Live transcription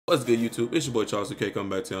What's good, YouTube? It's your boy Charles UK coming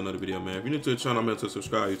back to another video, man. If you're new to the channel, I'm to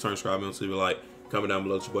subscribe. You turn subscribe, to leave a like. Comment down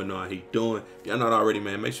below, let your boy know how he doing. If y'all not already,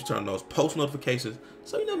 man, make sure you turn on those post notifications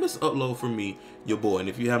so you don't miss an upload from me, your boy. And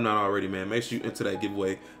if you have not already, man, make sure you enter that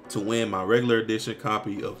giveaway to win my regular edition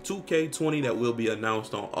copy of 2K20 that will be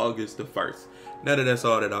announced on August the 1st. Now that that's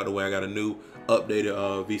all that out of the way, I got a new updated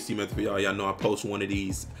VC method for y'all. Y'all know I post one of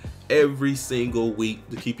these every single week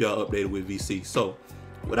to keep y'all updated with VC. So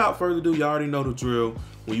without further ado, y'all already know the drill.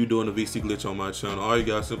 When you're doing a VC glitch on my channel, all you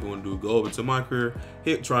guys simply want to do is go over to MYCAREER,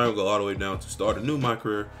 hit triangle all the way down to start a new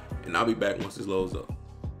MYCAREER, and I'll be back once this loads up.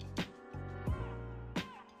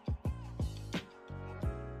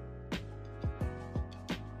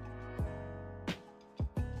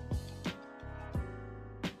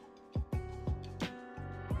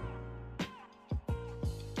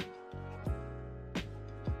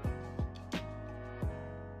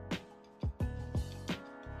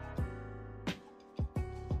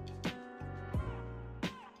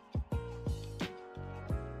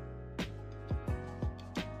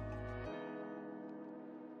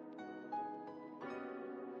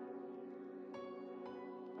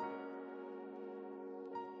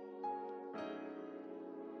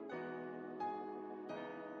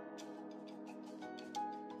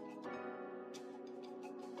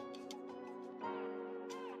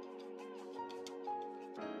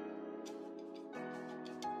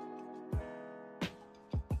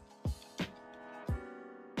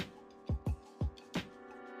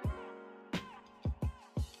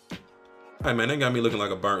 Hey man, that got me looking like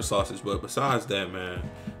a burnt sausage, but besides that, man,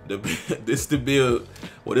 this the build,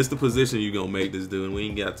 well, this the position you gonna make this dude, and we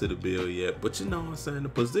ain't got to the build yet, but you know what I'm saying, the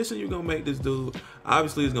position you gonna make this dude,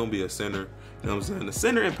 obviously is gonna be a center, you know what I'm saying, the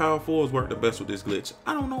center and power forwards work the best with this glitch.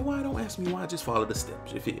 I don't know why, don't ask me why, just follow the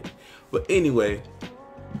steps, you feel me? But anyway,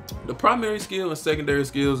 the primary skill and secondary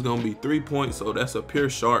skill is gonna be 3 points, so that's a pure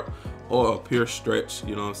sharp or a pure stretch,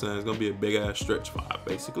 you know what I'm saying? It's gonna be a big ass stretch 5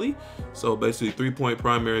 basically. So basically 3-point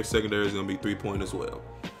primary, secondary is gonna be 3-point as well.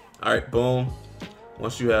 All right, boom.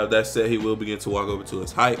 Once you have that set, he will begin to walk over to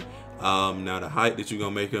his height. Now the height that you're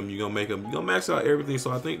gonna max out everything.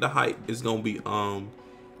 So I think the height is gonna be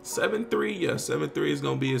 7'3". Yeah, 7'3" is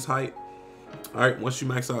gonna be his height. All right, once you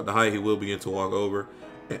max out the height, he will begin to walk over.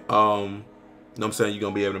 You know what I'm saying? You're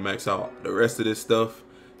gonna be able to max out the rest of this stuff.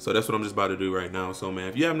 So that's what I'm just about to do right now. So man,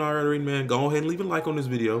 if you haven't already, man, go ahead and leave a like on this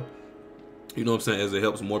video. You know what I'm saying? As it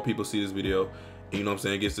helps more people see this video. And you know what I'm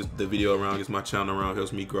saying? It gets the video around, gets my channel around,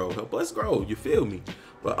 helps me grow. Help us grow, you feel me?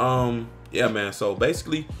 But yeah, man. So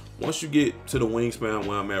basically, once you get to the wingspan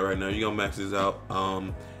where I'm at right now, you're gonna max this out.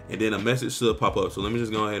 And then a message should pop up. So let me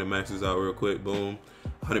just go ahead and max this out real quick. Boom.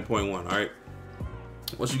 100.1. All right.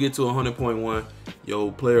 Once you get to 100.1,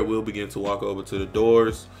 your player will begin to walk over to the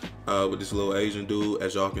doors with this little Asian dude,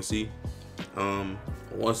 as y'all can see.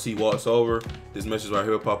 Once he walks over, this message right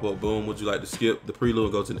here will pop up. Boom. Would you like to skip the prelude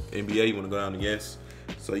and go to the NBA? You want to go down to yes.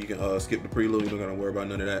 So you can skip the prelude. You're not going to worry about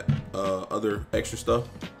none of that other extra stuff.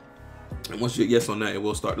 And once you get yes on that, it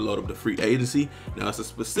will start to load up the free agency. Now, it's a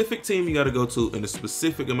specific team you got to go to and a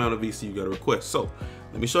specific amount of VC you got to request. So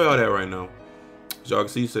let me show y'all that right now. As y'all can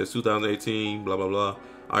see, it says 2018, blah, blah, blah.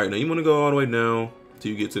 All right, now you want to go all the way down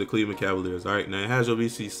till you get to the Cleveland Cavaliers. All right, now it has your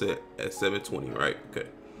VC set at 720, right? Okay.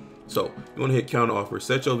 So you want to hit counter offer,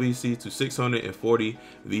 set your VC to 640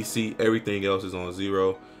 VC. Everything else is on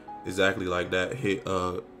 0, exactly like that. Hit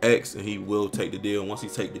X, and he will take the deal. Once he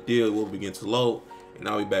take the deal, it will begin to load, and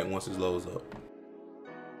I'll be back once it loads up.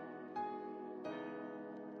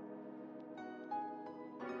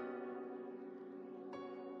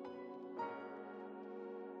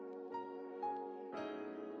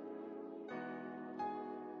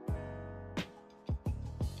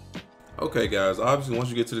 Okay, guys, obviously once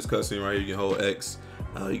you get to this cutscene right here, you can hold X.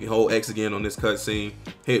 You can hold X again on this cutscene,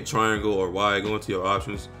 hit triangle or Y, go into your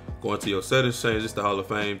options, go into your settings, change this to Hall of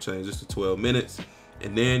Fame, change this to 12 minutes.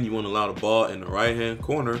 And then you want to allow the ball in the right-hand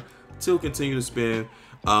corner to continue to spin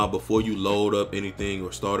before you load up anything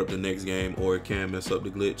or start up the next game, or it can mess up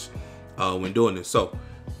the glitch when doing this. So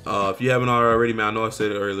if you haven't already, man, I know I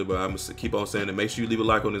said it earlier, but I'm gonna keep on saying it. Make sure you leave a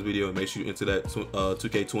like on this video and make sure you enter that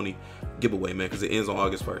 2K20 giveaway, man, because it ends on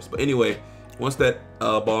August 1st. But anyway, once that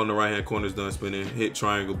ball in the right hand corner is done spinning, hit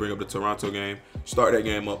triangle, bring up the Toronto game, start that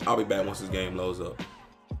game up. I'll be back once this game loads up.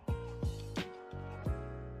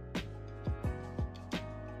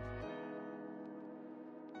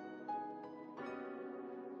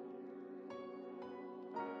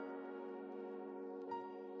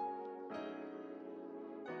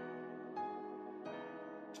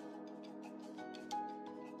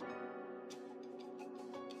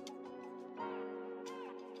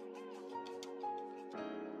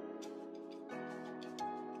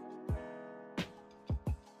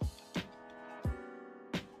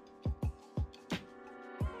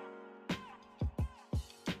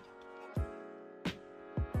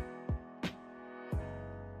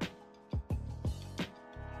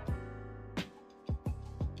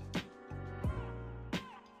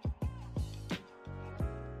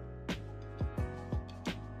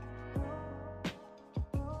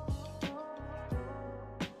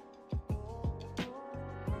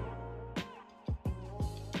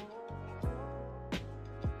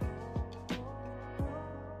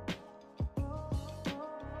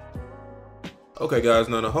 Okay guys,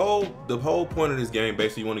 now the whole point of this game,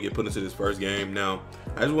 basically you want to get put into this first game. Now,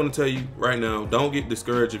 I just want to tell you right now, don't get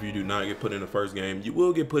discouraged if you do not get put in the first game. You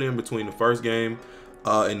will get put in between the first game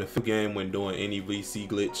and the fifth game when doing any VC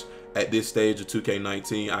glitch at this stage of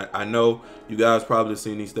 2K19. I know you guys probably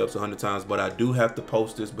seen these steps 100 times, but I do have to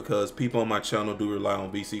post this because people on my channel do rely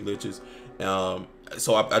on VC glitches.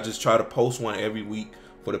 So I just try to post one every week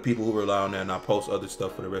for the people who rely on that, and I post other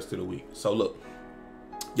stuff for the rest of the week. So look,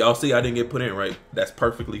 y'all see I didn't get put in, right? That's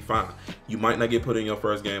perfectly fine. You might not get put in your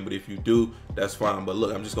first game, but if you do, that's fine. But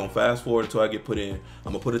look, I'm just gonna fast forward until I get put in.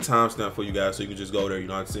 I'm gonna put a timestamp for you guys so you can just go there. You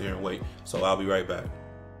don't have to sit here and wait. So I'll be right back.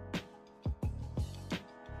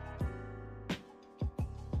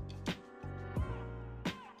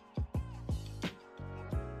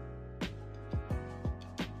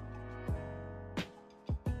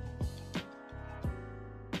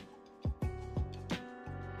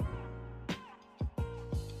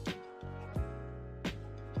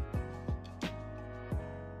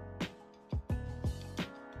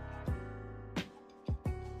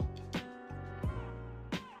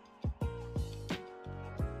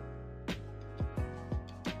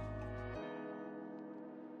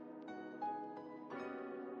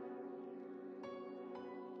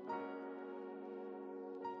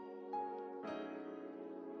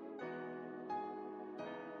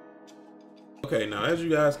 Okay, now as you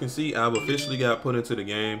guys can see, I've officially got put into the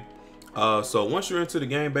game. So once you're into the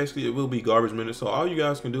game, basically it will be garbage minutes. So all you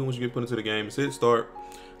guys can do once you get put into the game is hit start,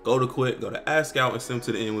 go to quit, go to ask out, and send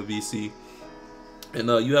to the end with VC. And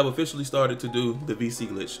you have officially started to do the VC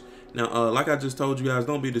glitch. Now, like I just told you guys,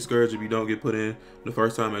 don't be discouraged if you don't get put in the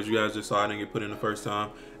first time. As you guys just saw, I didn't get put in the first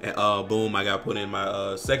time, and boom, I got put in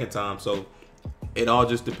my second time. So it all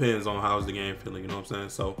just depends on how's the game feeling, you know what I'm saying?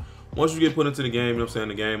 So once you get put into the game, you know what I'm saying,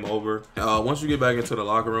 the game over. Once you get back into the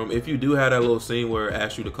locker room, if you do have that little scene where it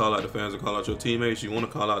asks you to call out the fans or call out your teammates, you want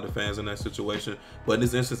to call out the fans in that situation. But in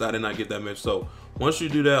this instance, I did not get that much. So once you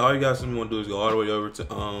do that, all you guys simply want to do is go all the way over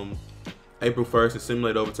to April 1st and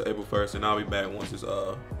simulate over to April 1st, and I'll be back once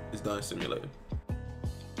it's done simulating.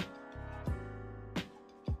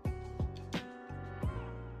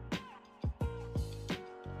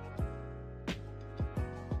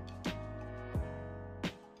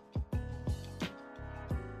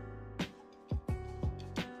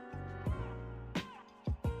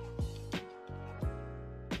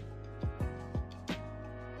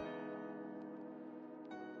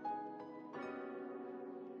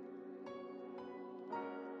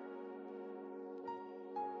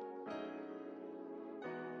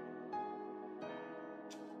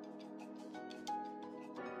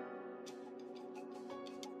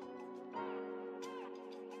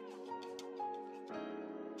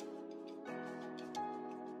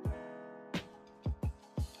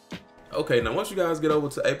 Okay, now once you guys get over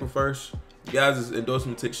to April 1st, you guys'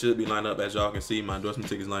 endorsement tick should be lined up. As y'all can see, my endorsement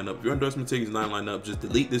tick is lined up. If your endorsement tick is not lined up, just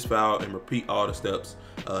delete this file and repeat all the steps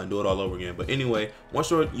and do it all over again. But anyway,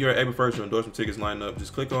 once you're at April 1st, your endorsement tick is lined up,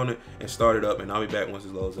 just click on it and start it up, and I'll be back once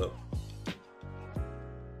it loads up.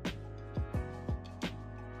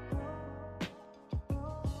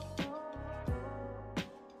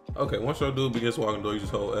 Okay, once your dude begins walking the door, you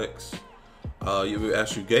just hold X. You will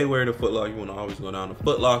ask you gateway to Foot Locker. You want to always go down to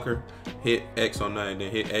Foot Locker, hit X on that, and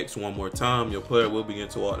then hit X one more time. Your player will begin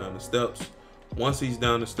to walk down the steps. Once he's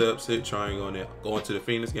down the steps, hit triangle and then go into the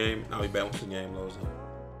Phoenix game. I'll be back once the game loads up.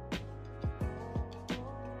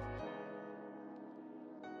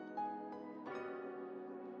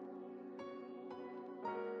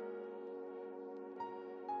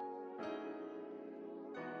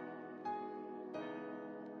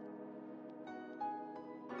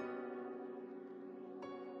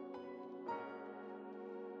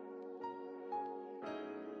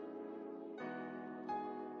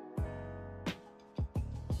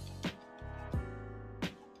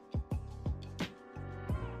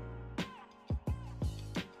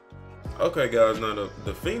 Okay guys, now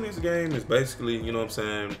the Phoenix game is basically, you know what I'm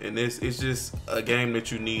saying, and it's just a game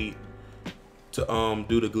that you need to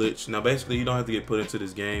do the glitch. Now basically you don't have to get put into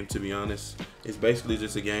this game, to be honest. It's basically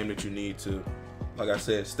just a game that you need to, like I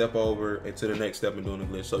said, step over into the next step in doing the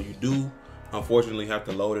glitch. So you do unfortunately have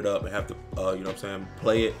to load it up and have to you know what I'm saying,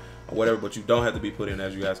 play it or whatever, but you don't have to be put in,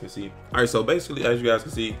 as you guys can see. Alright, so basically as you guys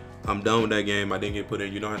can see, I'm done with that game. I didn't get put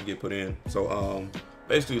in. You don't have to get put in. So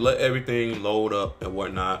basically let everything load up and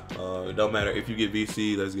whatnot. It don't matter if you get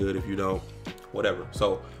VC, that's good. If you don't, whatever.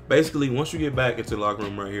 So basically once you get back into the locker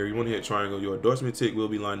room right here, you want to hit triangle. Your endorsement tick will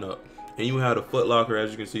be lined up, and you have the Foot Locker,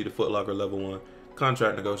 as you can see, the Foot Locker level 1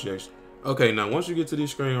 contract negotiation. Okay, now once you get to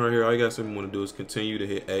this screen right here, all you guys simply want to do is continue to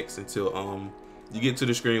hit X until you get to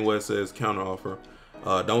the screen where it says counter offer.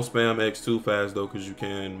 Don't spam X too fast though, because you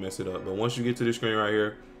can mess it up. But once you get to this screen right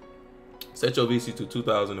here, set your VC to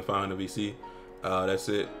 2,500 VC. That's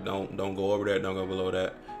it. Don't go over that. Don't go below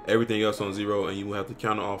that. Everything else on 0, and you will have to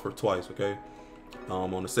counter offer twice. Okay.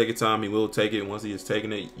 On the second time, he will take it. Once he is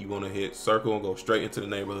taking it, you want to hit circle and go straight into the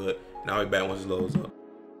neighborhood. Now he back once it loads up.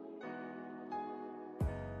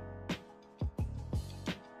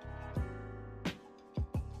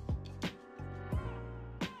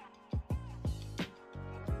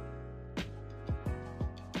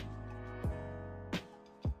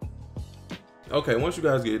 Okay, once you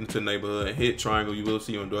guys get into the neighborhood and hit triangle, you will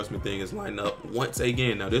see your endorsement thing is lining up once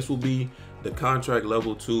again. Now this will be the contract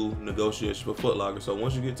level 2 negotiation for Foot Locker. So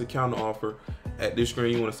once you get to counter offer at this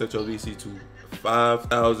screen, you want to set your VC to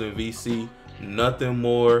 5,000 VC, nothing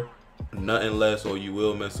more, nothing less, or you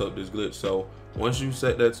will mess up this glitch. So once you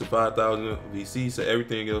set that to 5,000 VC, set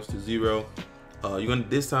everything else to 0. You're gonna,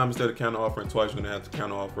 this time, instead of counter offering twice, you're gonna have to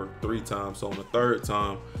counter offer 3 times. So on the third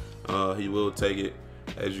time, he will take it.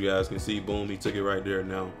 As you guys can see, boom, he took it right there.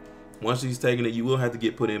 Now, once he's taking it, you will have to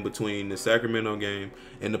get put in between the Sacramento game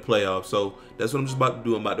and the playoffs. So that's what I'm just about to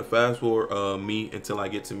do. I'm about to fast forward me until I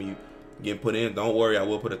get to me getting put in. Don't worry, I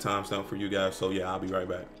will put a timestamp for you guys. So yeah, I'll be right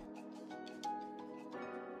back.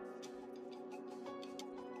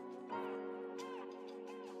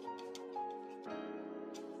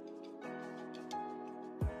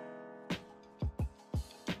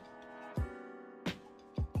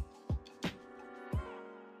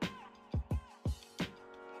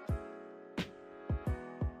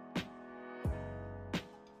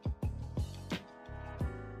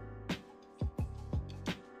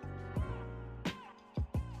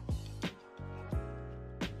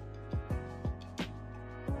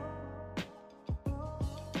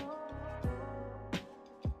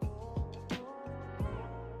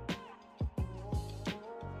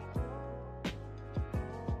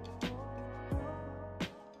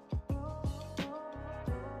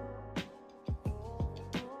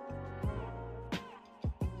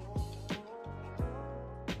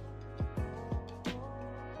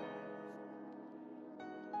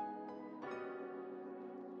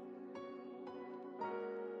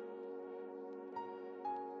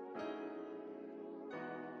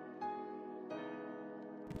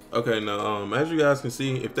 Okay, now as you guys can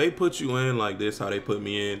see, if they put you in like this, how they put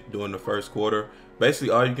me in during the first quarter, basically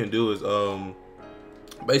all you can do is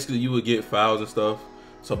basically you would get fouls and stuff.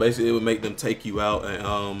 So basically it would make them take you out,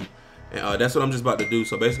 and that's what I'm just about to do.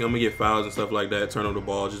 So basically I'm gonna get fouls and stuff like that, turn over the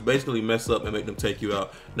ball, just basically mess up and make them take you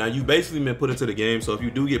out. Now you basically been put into the game, so if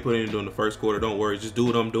you do get put in during the first quarter, don't worry, just do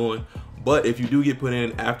what I'm doing. But if you do get put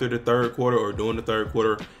in after the third quarter or during the third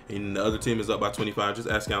quarter and the other team is up by 25, just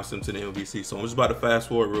ask out them to the MVC. So I'm just about to fast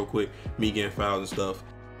forward real quick, me getting fouls and stuff.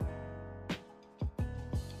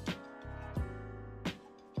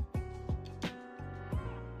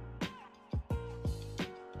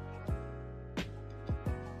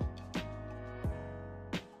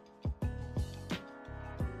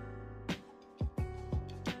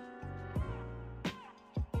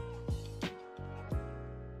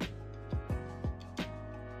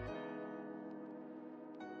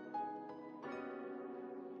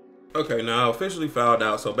 Okay, now I officially fouled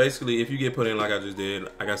out. So basically, if you get put in like I just did,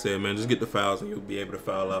 like I said, man, just get the fouls and you'll be able to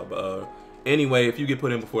foul out. But anyway, if you get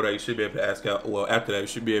put in before that, you should be able to ask out. Well, after that, you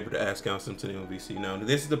should be able to ask out some to the MVC. Now,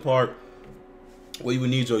 this is the part where you would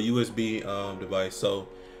need your USB device. So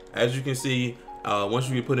as you can see, once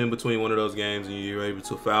you get put in between one of those games and you're able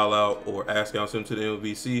to foul out or ask out some to the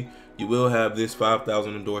MVC, you will have this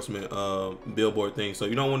 5,000 endorsement billboard thing. So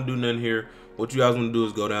you don't want to do nothing here. What you guys want to do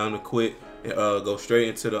is go down to quit and go straight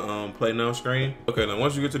into the play now screen. Okay, now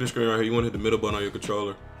once you get to the screen right here, you want to hit the middle button on your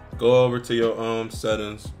controller. Go over to your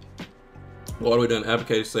settings. Go all the way down to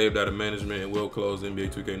application save data management, and will close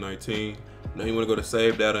NBA 2K19. Now you want to go to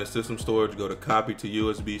save data and system storage, go to copy to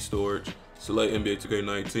USB storage, select NBA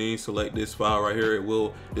 2K19, select this file right here.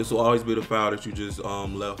 This will always be the file that you just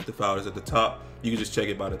left. The file is at the top. You can just check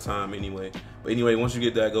it by the time anyway. But anyway, once you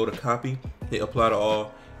get that, go to copy, hit apply to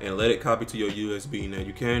all, and let it copy to your USB. Now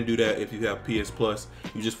you can do that if you have PS Plus.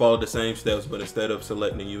 You just follow the same steps, but instead of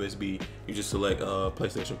selecting USB, you just select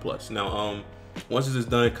PlayStation Plus. Now once this is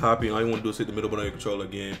done copying, all you want to do is hit the middle button on your controller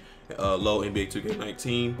again, load NBA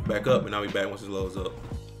 2K19 back up, and I'll be back once it loads up.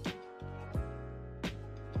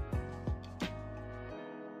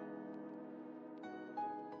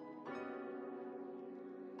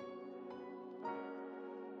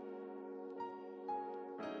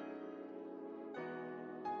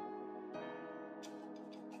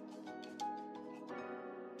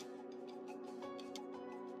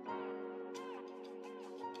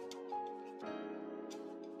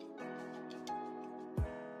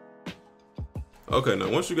 Okay, now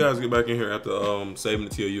once you guys get back in here after saving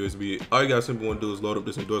it to your USB, all you guys simply want to do is load up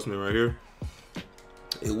this endorsement right here.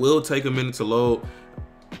 It will take a minute to load.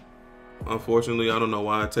 Unfortunately, I don't know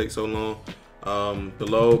why it takes so long to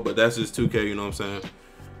load, but that's just 2K, you know what I'm saying?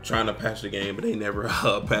 Trying to patch the game, but they never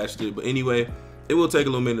patched it. But anyway, it will take a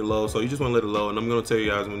little minute to load, so you just want to let it load, and I'm going to tell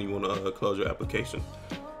you guys when you want to close your application.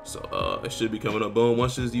 So it should be coming up. Boom.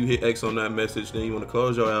 Once you hit X on that message, then you want to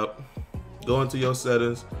close your app, go into your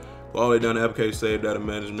settings, go all the way down to application, save data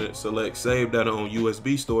management, select save data on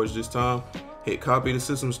USB storage this time, hit copy to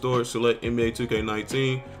system storage, select NBA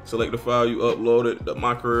 2K19, select the file you uploaded, the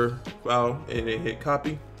MYCAREER file, and then hit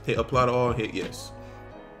copy, hit apply to all, hit yes.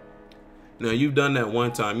 Now you've done that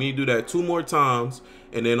one time. You need to do that 2 more times,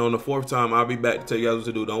 and then on the 4th time, I'll be back to tell you guys what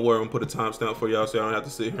to do. Don't worry, I'm gonna put a timestamp for y'all so y'all don't have to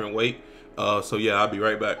sit here and wait. So yeah, I'll be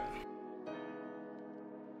right back.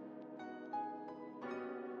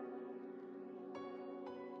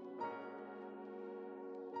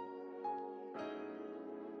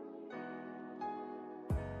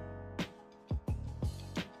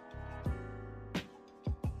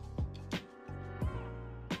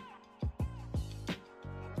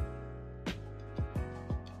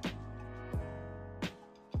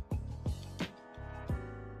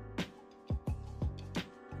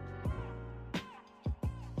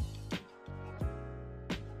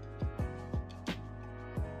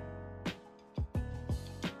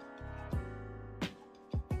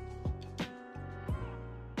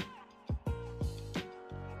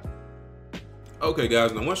 Okay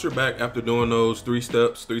guys, now once you're back after doing those 3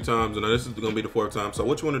 steps 3 times, and now this is gonna be the 4th time. So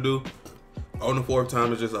what you wanna do on the 4th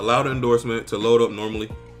time is just allow the endorsement to load up normally.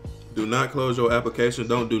 Do not close your application,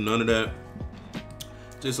 don't do none of that.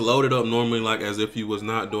 Just load it up normally like as if you was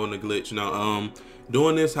not doing the glitch. Now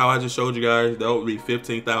doing this how I just showed you guys, that would be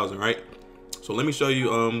 15,000, right? So let me show you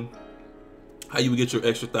how you would get your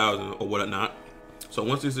extra 1,000 or whatnot. So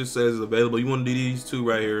once this just says it's available, you wanna do these 2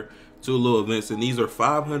 right here, 2 little events, and these are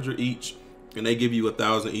 500 each. And they give you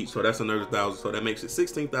 1,000 each, so that's another 1,000. So that makes it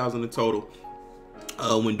 16,000 in total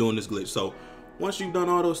when doing this glitch. So once you've done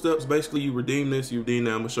all those steps, basically you redeem this, you redeem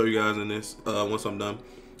that. I'm gonna show you guys in this once I'm done.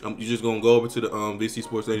 You're just gonna go over to the VC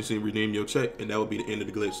Sports Agency and redeem your check, and that will be the end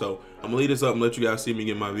of the glitch. So I'm gonna leave this up and let you guys see me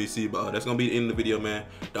get my VC, but that's gonna be the end of the video, man.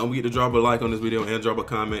 Don't forget to drop a like on this video and drop a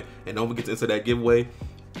comment, and don't forget to enter that giveaway.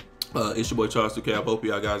 It's your boy Charles 2K. I hope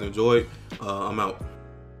y'all guys enjoyed. I'm out.